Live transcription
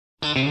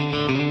Picked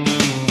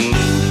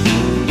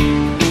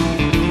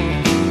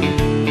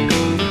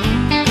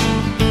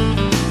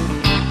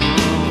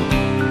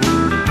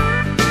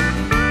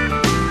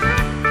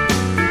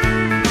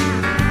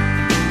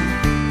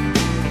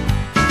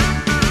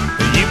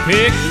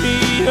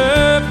me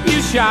up,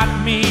 you shot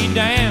me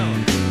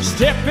down,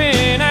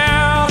 stepping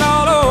out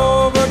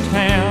all over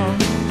town.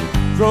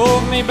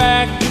 Drove me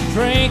back to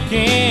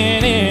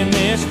drinking in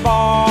this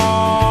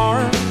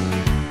bar.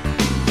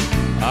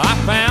 I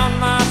found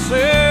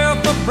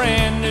myself a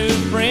brand new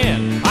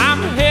friend. I'm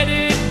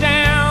headed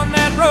down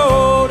that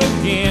road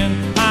again.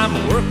 I'm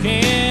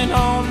working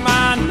on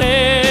my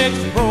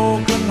next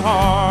broken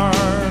heart.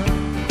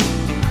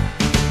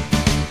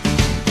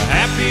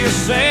 Happy or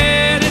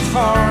sad, it's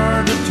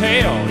hard to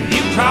tell.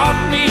 You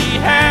taught me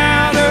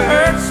how to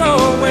hurt so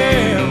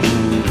well.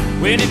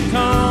 When it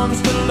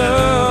comes to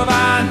love,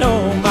 I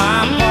know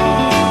my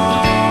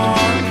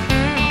part.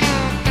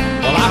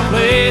 Well, I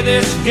play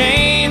this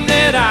game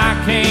that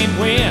I can't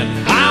win.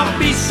 I'll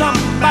be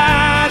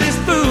somebody's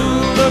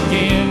fool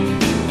again,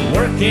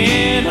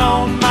 working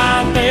on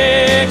my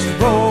next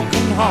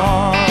broken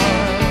heart.